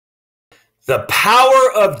The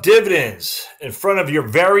power of dividends in front of your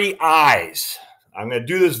very eyes. I'm going to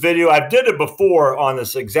do this video. I did it before on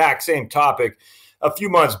this exact same topic a few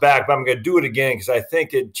months back, but I'm going to do it again because I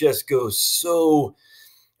think it just goes so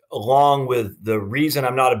along with the reason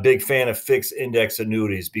I'm not a big fan of fixed index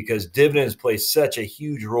annuities, because dividends play such a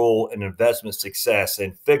huge role in investment success,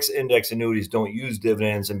 and fixed index annuities don't use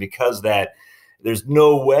dividends. And because of that, there's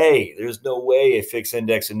no way a fixed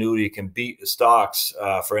index annuity can beat the stocks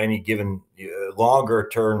for any given longer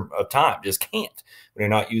term of time. Just can't when you're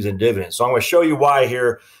not using dividends. So I'm going to show you why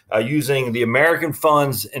here using the American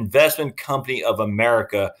Funds Investment Company of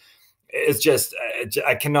America. It's just,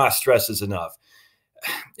 I cannot stress this enough.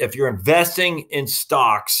 If you're investing in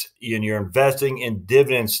stocks and you're investing in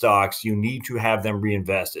dividend stocks, you need to have them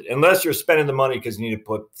reinvested, unless you're spending the money because you need to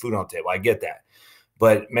put food on the table. I get that.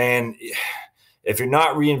 But man, if you're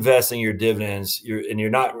not reinvesting your dividends, you're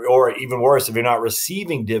not, or even worse, if you're not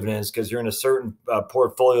receiving dividends because you're in a certain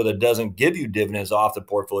portfolio that doesn't give you dividends off the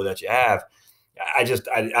portfolio that you have, I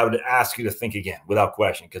would ask you to think again without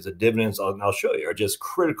question, because the dividends, I'll show you, are just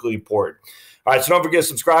critically important. All right, so don't forget to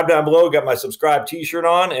subscribe down below. Got my subscribe t-shirt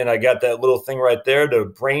on, and I got that little thing right there to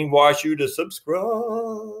brainwash you to subscribe.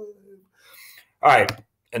 All right,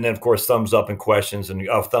 and then, of course, thumbs up and questions, and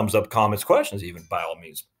thumbs up, comments, questions even, by all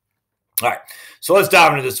means. All right, so let's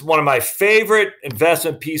dive into this. One of my favorite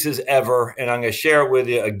investment pieces ever, and I'm going to share it with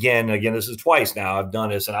you again. Again, this is twice now I've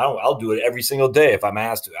done this, and I'll do it every single day if I'm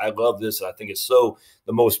asked to. I love this. I think it's so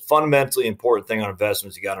the most fundamentally important thing on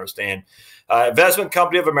investments you got to understand. Investment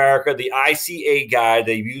Company of America, the ICA guide,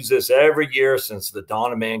 they've used this every year since the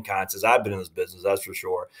dawn of mankind, since I've been in this business, that's for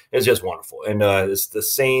sure. It's just wonderful. And it's the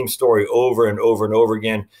same story over and over and over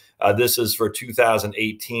again. This is for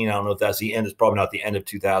 2018. I don't know if that's the end. It's probably not the end of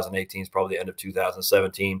 2018. It's probably the end of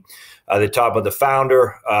 2017. They talk about the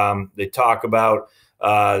founder. They talk about,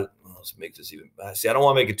 let's make this even, see, I don't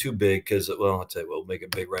want to make it too big because, well, I'll tell you, we'll make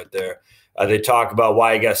it big right there. They talk about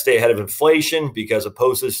why you got to stay ahead of inflation, because a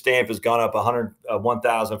postage stamp has gone up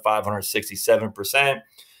 1,567%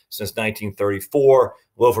 since 1934.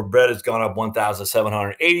 Loaf of bread has gone up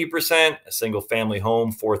 1,780%. A single family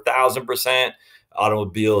home, 4,000%.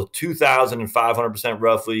 Automobile, 2,500%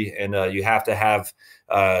 roughly. And you have to have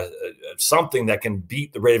something that can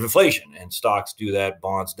beat the rate of inflation. And stocks do that.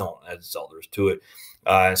 Bonds don't. That's all there is to it.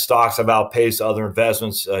 And stocks have outpaced other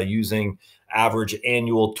investments using average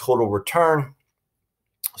annual total return.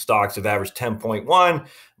 Stocks have averaged 10.1,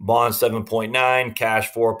 bonds 7.9,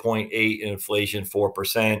 cash 4.8, and inflation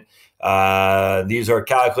 4%. These are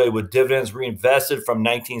calculated with dividends reinvested from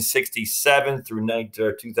 1967 through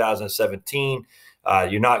 2017.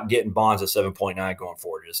 You're not getting bonds at 7.9 going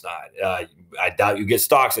forward. It's not. I doubt you get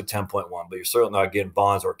stocks at 10.1, but you're certainly not getting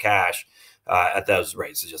bonds or cash at those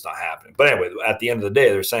rates. It's just not happening. But anyway, at the end of the day,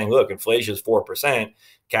 they're saying, look, inflation is 4%,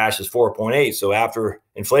 cash is 4.8. So after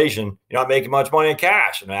inflation, you're not making much money in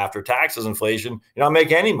cash. And after taxes, inflation, you're not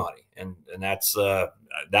making any money. And that's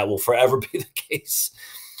that will forever be the case.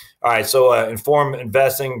 All right, so informed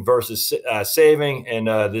investing versus saving. And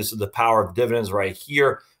this is the power of dividends right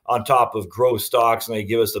here on top of growth stocks. And they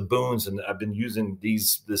give us the boons. And I've been using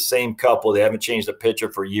the same couple. They haven't changed the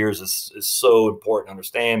picture for years. It's so important to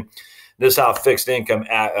understand. This is how fixed income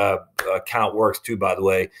account works too, by the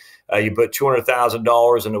way. You put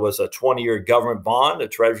 $200,000 and it was a 20-year government bond, a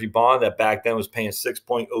treasury bond that back then was paying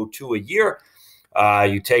 6.02 a year.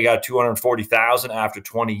 You take out $240,000 after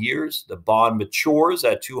 20 years. The bond matures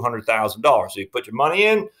at $200,000. So you put your money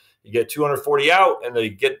in, you get $240,000 out, and then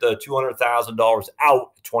you get the $200,000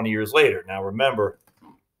 out 20 years later. Now remember,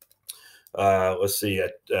 let's see,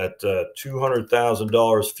 at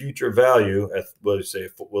 $200,000 future value, at we'll say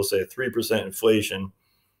 3% inflation,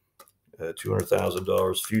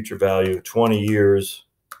 $200,000 future value, 20 years.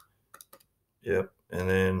 Yep, and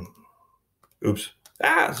then,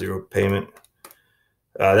 zero payment.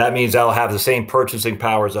 That means I'll have the same purchasing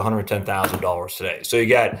power as $110,000 today. So you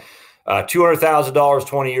got $200,000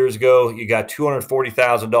 20 years ago. You got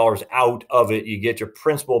 $240,000 out of it. You get your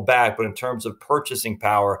principal back, but in terms of purchasing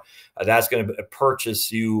power, that's going to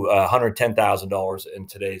purchase you $110,000 in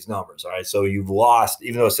today's numbers. All right, so you've lost,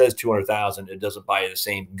 even though it says $200,000, it doesn't buy you the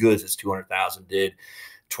same goods as $200,000 did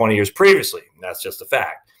 20 years previously. That's just a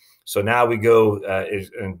fact. So now we go,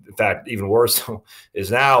 in fact, even worse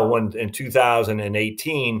is now when in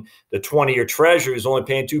 2018, the 20-year treasury is only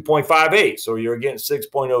paying 2.58. So you're getting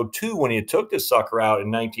 6.02 when you took this sucker out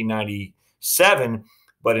in 1997.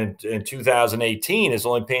 But in 2018, it's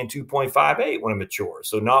only paying 2.58 when it matures.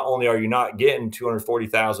 So not only are you not getting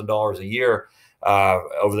 $240,000 a year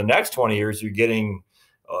over the next 20 years, you're getting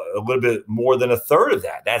a little bit more than a third of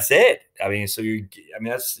that. That's it. I mean, so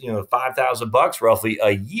that's, $5,000 roughly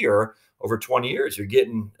a year over 20 years. You're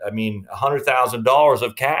getting, $100,000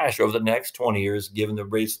 of cash over the next 20 years, given the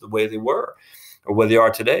rates the way they were or where they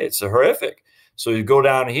are today. It's horrific. So you go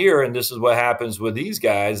down here, and this is what happens with these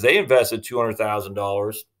guys. They invested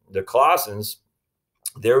 $200,000. The Clausens,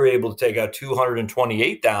 they were able to take out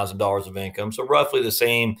 $228,000 of income, so roughly the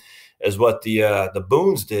same as what the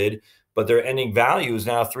Boones did, but their ending value is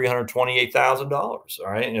now $328,000. All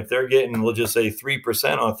right, and if they're getting, we'll just say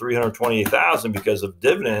 3% on $328,000 because of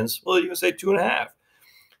dividends, well, you can say 2.5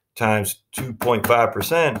 times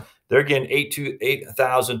 2.5%. They're getting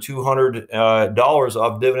 $8,200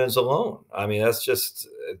 off dividends alone. I mean, that's just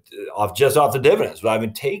off the dividends. But I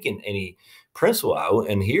haven't taken any principal out,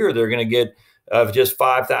 and here they're going to get just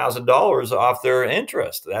 $5,000 off their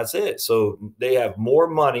interest. That's it. So they have more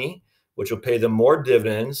money, which will pay them more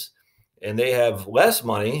dividends, and they have less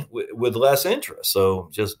money with less interest. So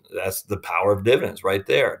that's the power of dividends right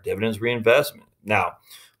there. Dividends reinvestment. Now,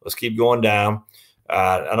 let's keep going down.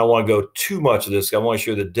 I don't want to go too much of this. I want to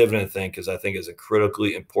show you the dividend thing because I think it's a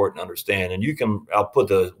critically important to understand. And I'll put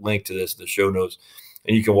the link to this in the show notes,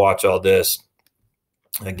 and you can watch all this.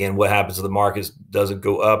 Again, what happens if the market doesn't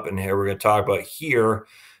go up? And here we're going to talk about here.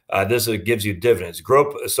 This gives you dividends.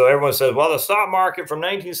 Growth. So everyone says, well, the stock market from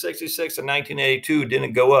 1966 to 1982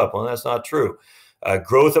 didn't go up. Well, that's not true.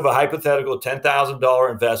 Growth of a hypothetical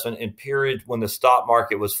 $10,000 investment in periods when the stock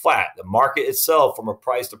market was flat. The market itself, from a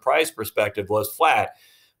price-to-price perspective, was flat.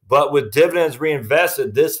 But with dividends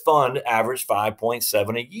reinvested, this fund averaged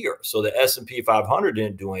 5.7 a year. So the S&P 500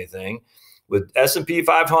 didn't do anything. With S&P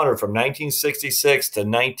 500 from 1966 to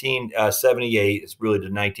 1978, it's really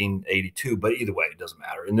to 1982. But either way, it doesn't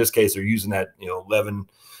matter. In this case, they're using that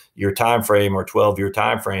 11-year time frame or 12-year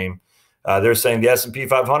time frame. They're saying the S&P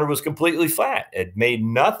 500 was completely flat. It made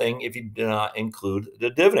nothing if you did not include the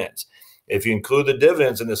dividends. If you include the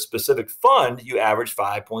dividends in the specific fund, you average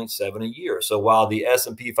 5.7 a year. So while the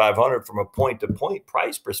S&P 500 from a point-to-point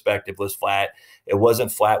price perspective was flat, it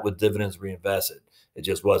wasn't flat with dividends reinvested. It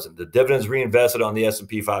just wasn't. The dividends reinvested on the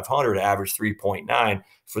S&P 500 averaged 3.9.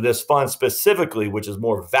 For this fund specifically, which is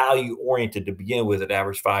more value-oriented to begin with, it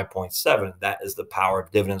averaged 5.7. That is the power of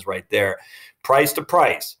dividends right there. Price to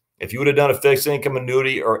price. If you would have done a fixed income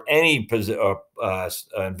annuity or any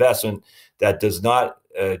investment that does not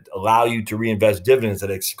allow you to reinvest dividends,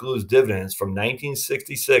 that excludes dividends from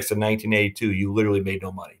 1966 to 1982, you literally made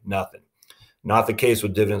no money, nothing. Not the case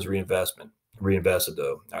with dividends reinvested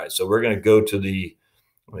though. All right, so we're going to go to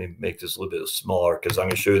let me make this a little bit smaller because I'm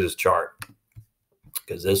going to show you this chart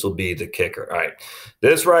because this will be the kicker. All right,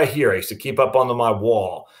 this right here, I used to keep up on my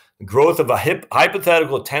wall. The growth of a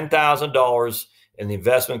hypothetical $10,000 in the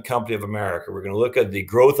Investment Company of America. We're going to look at the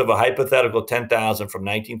growth of a hypothetical $10,000 from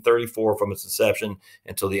 1934 from its inception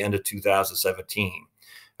until the end of 2017.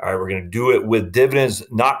 All right, we're going to do it with dividends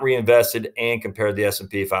not reinvested and compare the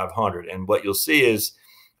S&P 500. And what you'll see is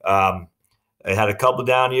it had a couple of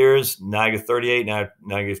down years, -38, now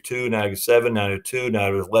 -2, -7, -2,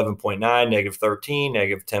 -11.9, -13,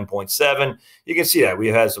 -10.7. You can see that we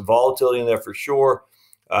had some volatility in there for sure.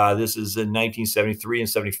 This is in 1973 and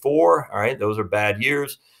 74. All right, those are bad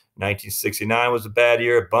years. 1969 was a bad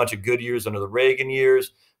year. A bunch of good years under the Reagan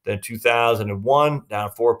years. Then 2001,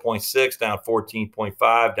 down 4.6, down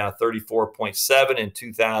 14.5, down 34.7 in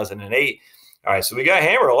 2008. All right, so we got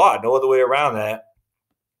hammered a lot. No other way around that.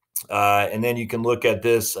 And then you can look at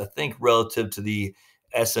this, I think, relative to the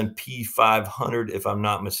S&P 500, if I'm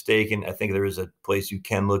not mistaken. I think there is a place you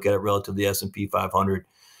can look at it relative to the S&P 500.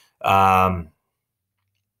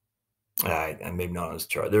 And maybe not on this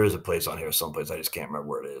chart. There is a place on here, someplace. I just can't remember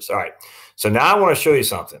where it is. All right. So now I want to show you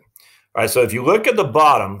something. All right. So if you look at the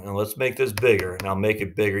bottom, and let's make this bigger, and I'll make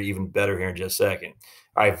it bigger, even better here in just a second.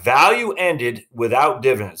 All right. Value ended without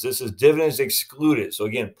dividends. This is dividends excluded. So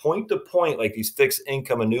again, point to point, like these fixed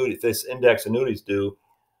income annuities, fixed index annuities do,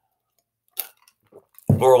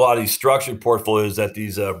 or a lot of these structured portfolios that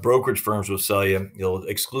these brokerage firms will sell you, you'll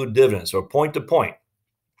exclude dividends. So point to point.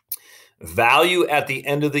 Value at the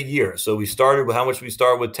end of the year. So we started with how much we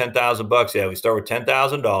start with $10,000. Yeah, we start with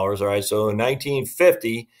 $10,000. All right. So in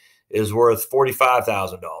 1950 is worth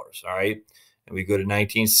 $45,000. All right. And we go to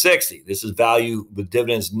 1960. This is value with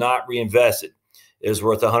dividends not reinvested. Is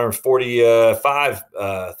worth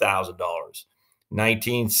 $145,000.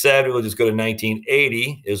 1970, we'll just go to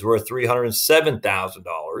 1980, is worth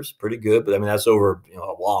 $307,000. Pretty good, but I mean that's over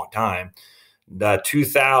a long time.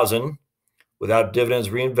 2000. Without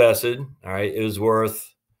dividends reinvested, all right, it was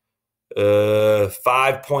worth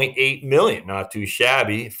 $5.8 million. Not too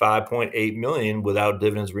shabby, $5.8 million without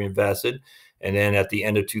dividends reinvested. And then at the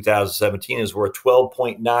end of 2017 is worth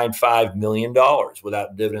 $12.95 million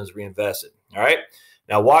without dividends reinvested. All right.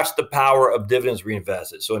 Now watch the power of dividends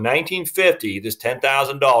reinvested. So in 1950, this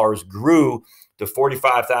 $10,000 grew to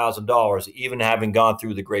 $45,000, even having gone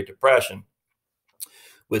through the Great Depression.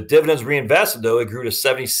 With dividends reinvested, though, it grew to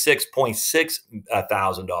 $76.6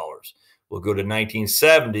 thousand. We'll go to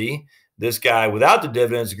 1970. This guy without the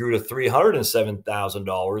dividends grew to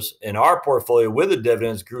 $307,000. And our portfolio with the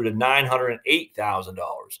dividends grew to $908,000.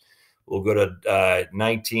 We'll go to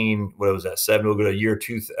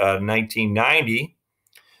 1990.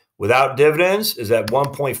 Without dividends is at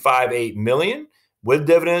 1.58 million. With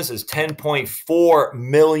dividends is $10.4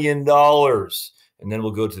 million. And then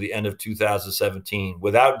we'll go to the end of 2017.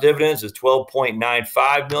 Without dividends is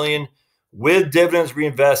 $12.95 million. With dividends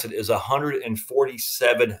reinvested is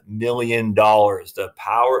 $147 million. The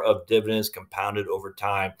power of dividends compounded over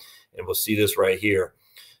time. And we'll see this right here.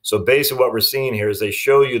 So basically what we're seeing here is they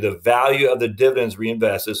show you the value of the dividends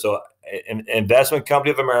reinvested. So an investment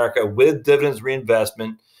company of America with dividends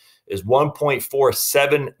reinvestment is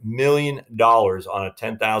 $1.47 million on a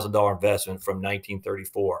 $10,000 investment from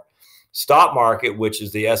 1934. Stock market, which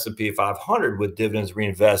is the S&P 500 with dividends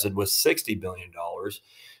reinvested, was $60 billion.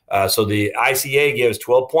 So the ICA gave us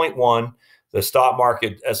 12.1. The stock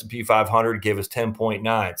market S&P 500 gave us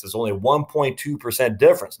 10.9. So it's only a 1.2%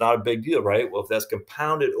 difference. Not a big deal, right? Well, if that's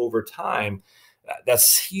compounded over time,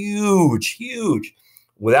 that's huge, huge.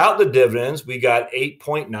 Without the dividends, we got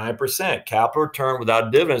 8.9%. Capital return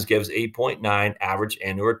without dividends gives 8.9 average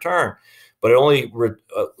annual return. But it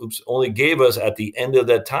only gave us at the end of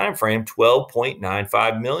that time frame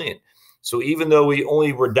 $12.95 million. So even though we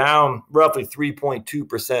only were down roughly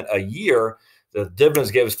 3.2% a year, the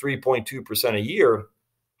dividends gave us 3.2% a year.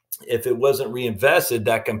 If it wasn't reinvested,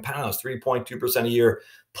 that compounds 3.2% a year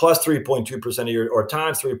plus 3.2% a year, or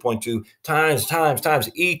times 3.2 times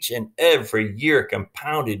each and every year,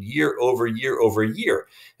 compounded year over year over year.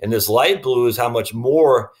 And this light blue is how much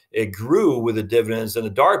more it grew with the dividends than the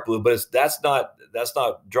dark blue, but that's not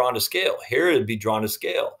drawn to scale. Here it'd be drawn to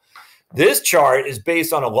scale. This chart is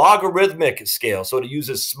based on a logarithmic scale, so it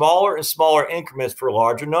uses smaller and smaller increments for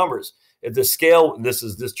larger numbers. If the scale, this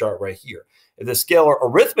is this chart right here. If the scale or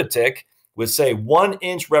arithmetic would say 1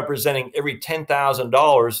 inch representing every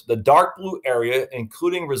 $10,000, the dark blue area,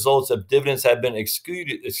 including results of dividends have been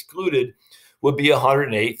excluded, would be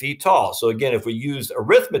 108 feet tall. So again, if we used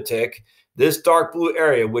arithmetic, this dark blue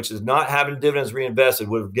area, which is not having dividends reinvested,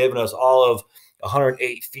 would have given us all of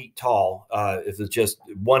 108 feet tall if it's just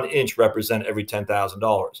 1 inch represent every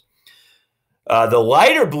 $10,000. The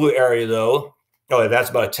lighter blue area, though, that's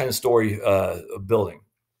about a 10-story building.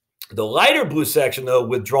 The lighter blue section, though,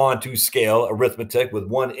 withdrawn to scale arithmetic with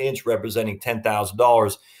 1 inch representing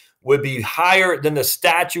 $10,000, would be higher than the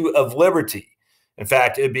Statue of Liberty. In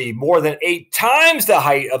fact, it'd be more than 8 times the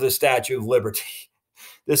height of the Statue of Liberty.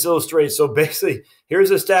 This illustrates, so basically, here's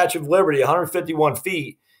the Statue of Liberty, 151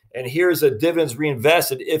 feet, and here's a dividends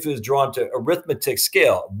reinvested if it was drawn to arithmetic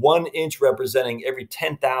scale, 1 inch representing every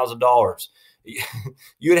 $10,000.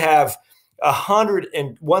 You'd have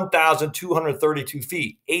 101,232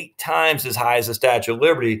 feet, 8 times as high as the Statue of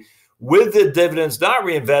Liberty. With the dividends not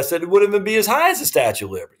reinvested, it wouldn't even be as high as the Statue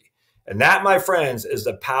of Liberty. And that, my friends, is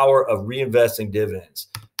the power of reinvesting dividends.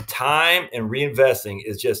 Time and reinvesting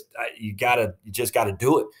is just, you just got to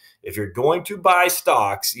do it. If you're going to buy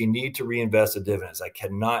stocks, you need to reinvest the dividends. I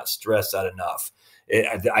cannot stress that enough.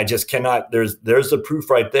 I just cannot. There's the proof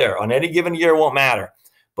right there. On any given year, it won't matter.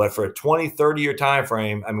 But for a 20, 30-year time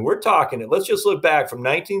frame, I mean, we're talking, let's just look back from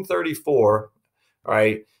 1934, all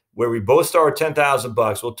right, where we both started 10,000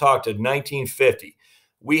 bucks. We'll talk to 1950.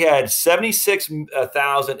 We had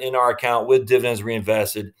 76,000 in our account with dividends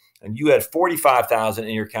reinvested, and you had 45,000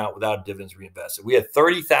 in your account without dividends reinvested. We had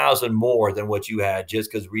 30,000 more than what you had just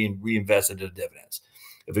because we reinvested the dividends.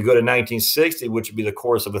 If we go to 1960, which would be the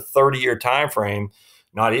course of a 30-year time frame,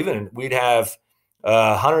 not even, we'd have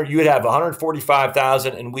 100. You would have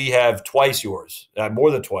 145,000, and we have twice yours,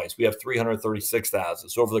 more than twice. We have 336,000.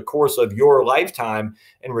 So over the course of your lifetime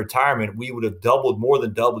in retirement, we would have more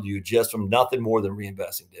than doubled you just from nothing more than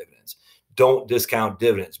reinvesting dividends. Don't discount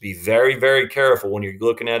dividends. Be very, very careful when you're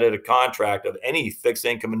looking at a contract of any fixed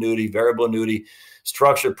income annuity, variable annuity,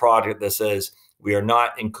 structured product that says we are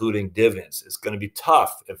not including dividends. It's going to be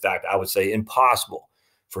tough. In fact, I would say impossible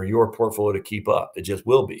for your portfolio to keep up. It just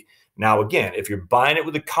will be. Now, again, if you're buying it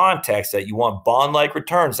with the context that you want bond-like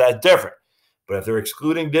returns, that's different. But if they're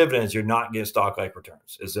excluding dividends, you're not getting stock-like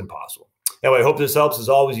returns. It's impossible. Anyway, I hope this helps. As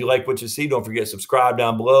always, you like what you see. Don't forget to subscribe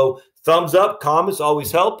down below. Thumbs up, comments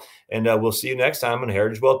always help. And we'll see you next time on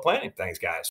Heritage Wealth Planning. Thanks, guys.